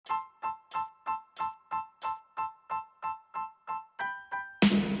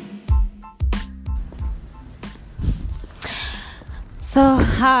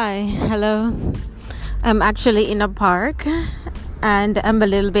Hello. I'm actually in a park and I'm a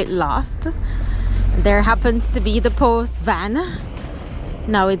little bit lost. There happens to be the post van.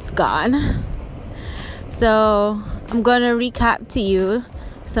 Now it's gone. So I'm going to recap to you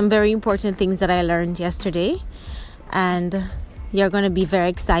some very important things that I learned yesterday. And you're going to be very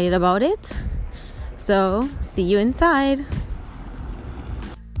excited about it. So see you inside.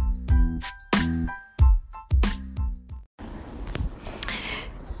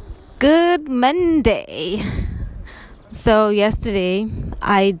 Good Monday. So yesterday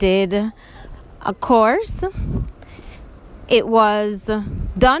I did a course. It was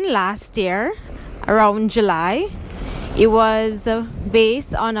done last year around July. It was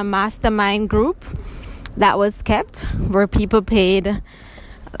based on a mastermind group that was kept where people paid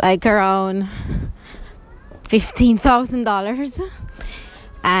like around $15,000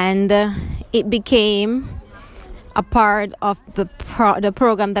 and it became a part of the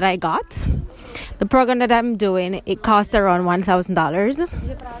program that I got. The program that I'm doing, it cost around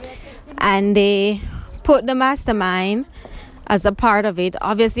 $1,000 and they put the mastermind as a part of it.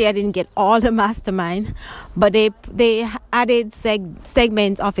 Obviously I didn't get all the mastermind, but they added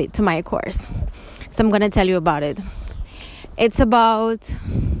segments of it to my course. So I'm going to tell you about it. It's about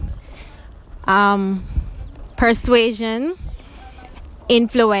persuasion,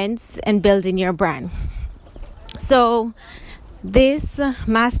 influence, and building your brand. So this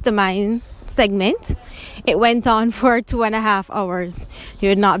mastermind segment, it went on for 2.5 hours. You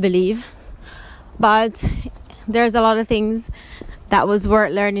would not believe. But there's a lot of things that was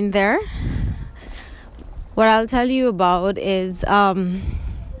worth learning there. What I'll tell you about is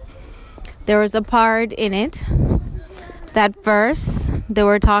there was a part in it that first they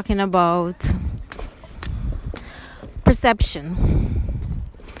were talking about perception.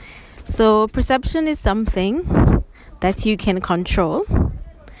 So perception is something that you can control,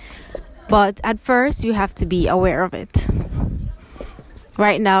 but at first you have to be aware of it.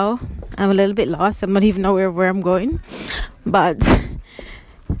 Right now I'm a little bit lost. I'm not even aware of where I'm going, but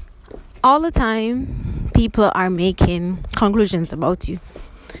all the time people are making conclusions about you.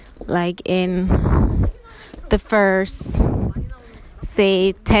 Like in the first,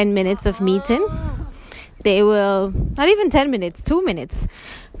 say, 10 minutes of meeting, they will, not even 10 minutes, 2 minutes.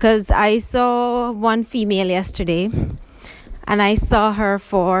 Because I saw one female yesterday and I saw her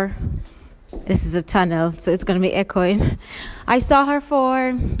for, this is a tunnel, so it's going to be echoing. I saw her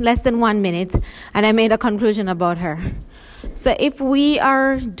for less than 1 minute and I made a conclusion about her. So if we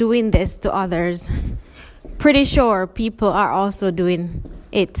are doing this to others, pretty sure people are also doing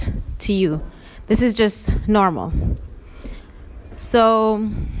it to you. This is just normal. So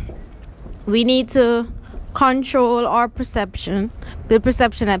we need to control our perception, the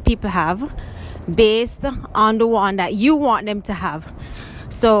perception that people have based on the one that you want them to have.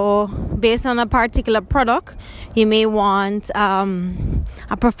 So based on a particular product, you may want a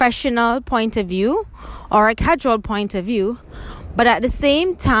professional point of view or a casual point of view. But at the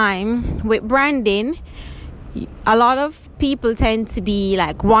same time, with branding, a lot of people tend to be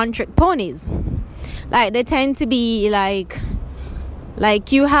like one-trick ponies. Like they tend to be like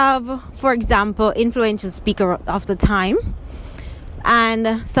you have, for example, influential speaker of the time,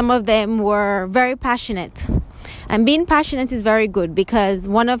 and some of them were very passionate. And being passionate is very good because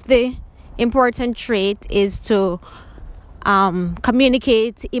one of the important traits is to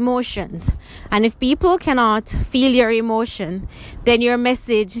communicate emotions. And if people cannot feel your emotion, then your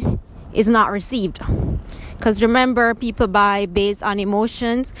message is not received. Because remember, people buy based on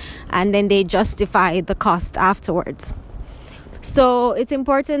emotions and then they justify the cost afterwards. So it's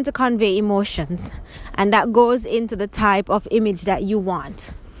important to convey emotions, and that goes into the type of image that you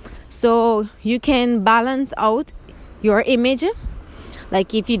want. So you can balance out your image,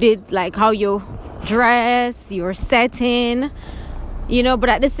 like if you did like how you dress, your setting, but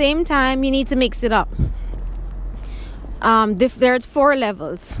at the same time you need to mix it up. There's 4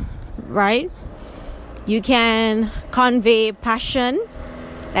 levels, right? You can convey passion,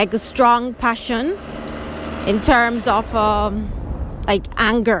 like a strong passion, in terms of like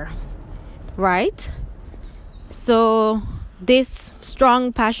anger, right? So this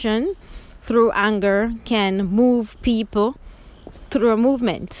strong passion through anger can move people through a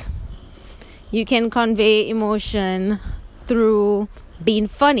movement. You can convey emotion through being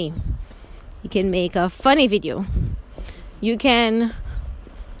funny. You can make a funny video. You can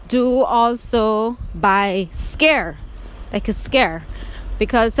do also by scare, like a scare,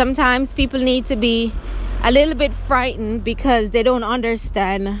 because sometimes people need to be a little bit frightened because they don't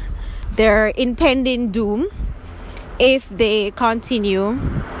understand their impending doom if they continue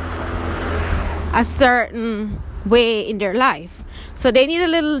a certain way in their life. So they need a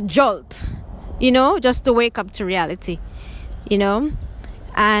little jolt, just to wake up to reality,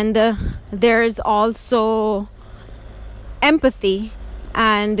 And there's also empathy.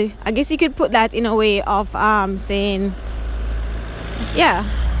 And I guess you could put that in a way of saying,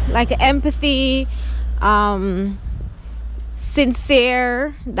 like empathy,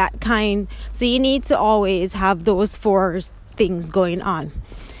 sincere, that kind. So you need to always have those 4 things going on.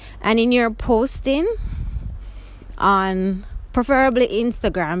 And in your posting on preferably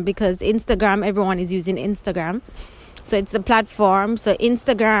Instagram, because Instagram, everyone is using Instagram, so it's a platform. So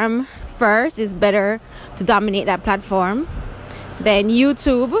Instagram first is better to dominate that platform, then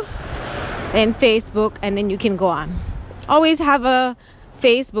YouTube, then Facebook, and then you can go on. Always have a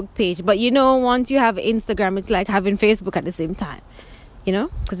Facebook page, but once you have Instagram, it's like having Facebook at the same time,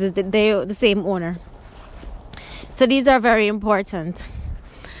 because they're the same owner. So these are very important.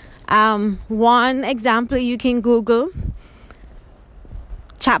 One example, you can Google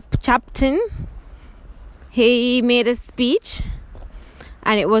Chapman. He made a speech,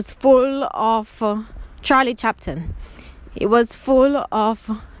 and it was full of Charlie Chaplin. It was full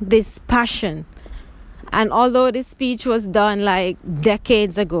of this passion. And although this speech was done like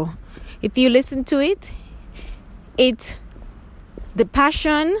decades ago, if you listen to it, the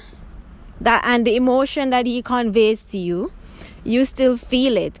passion that and the emotion that he conveys to you, you still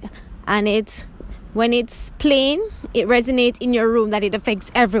feel it. And when it's playing, it resonates in your room, that it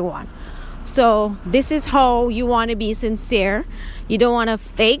affects everyone. So this is how you want to be sincere. You don't want to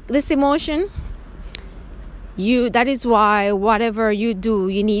fake this emotion. That is why whatever you do,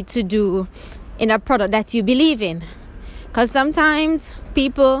 you need to do in a product that you believe in. Because sometimes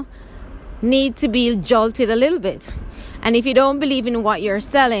people need to be jolted a little bit. And if you don't believe in what you're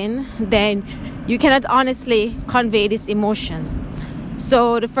selling, then you cannot honestly convey this emotion.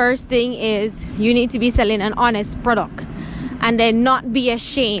 So the first thing is you need to be selling an honest product, and then not be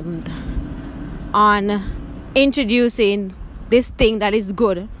ashamed on introducing this thing that is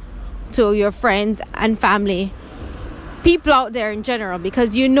good to your friends and family, people out there in general,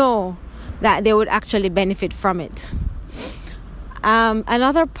 because that they would actually benefit from it.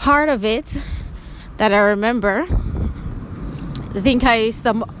 Another part of it that I remember, I think I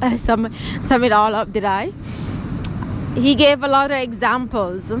sum it all up, did I? He gave a lot of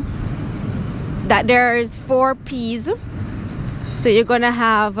examples that there's 4 P's. So you're going to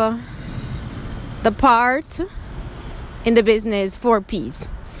have the part in the business, 4 P's.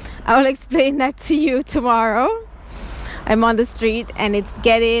 I will explain that to you tomorrow. I'm on the street and it's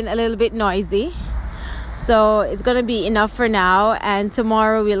getting a little bit noisy. So it's going to be enough for now, and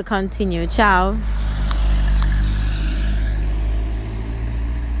tomorrow we'll continue. Ciao.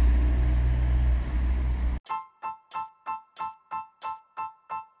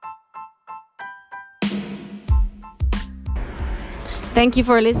 Thank you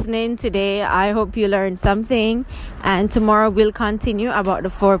for listening today. I hope you learned something, and tomorrow we'll continue about the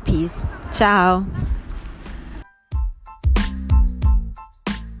 4 P's. Ciao.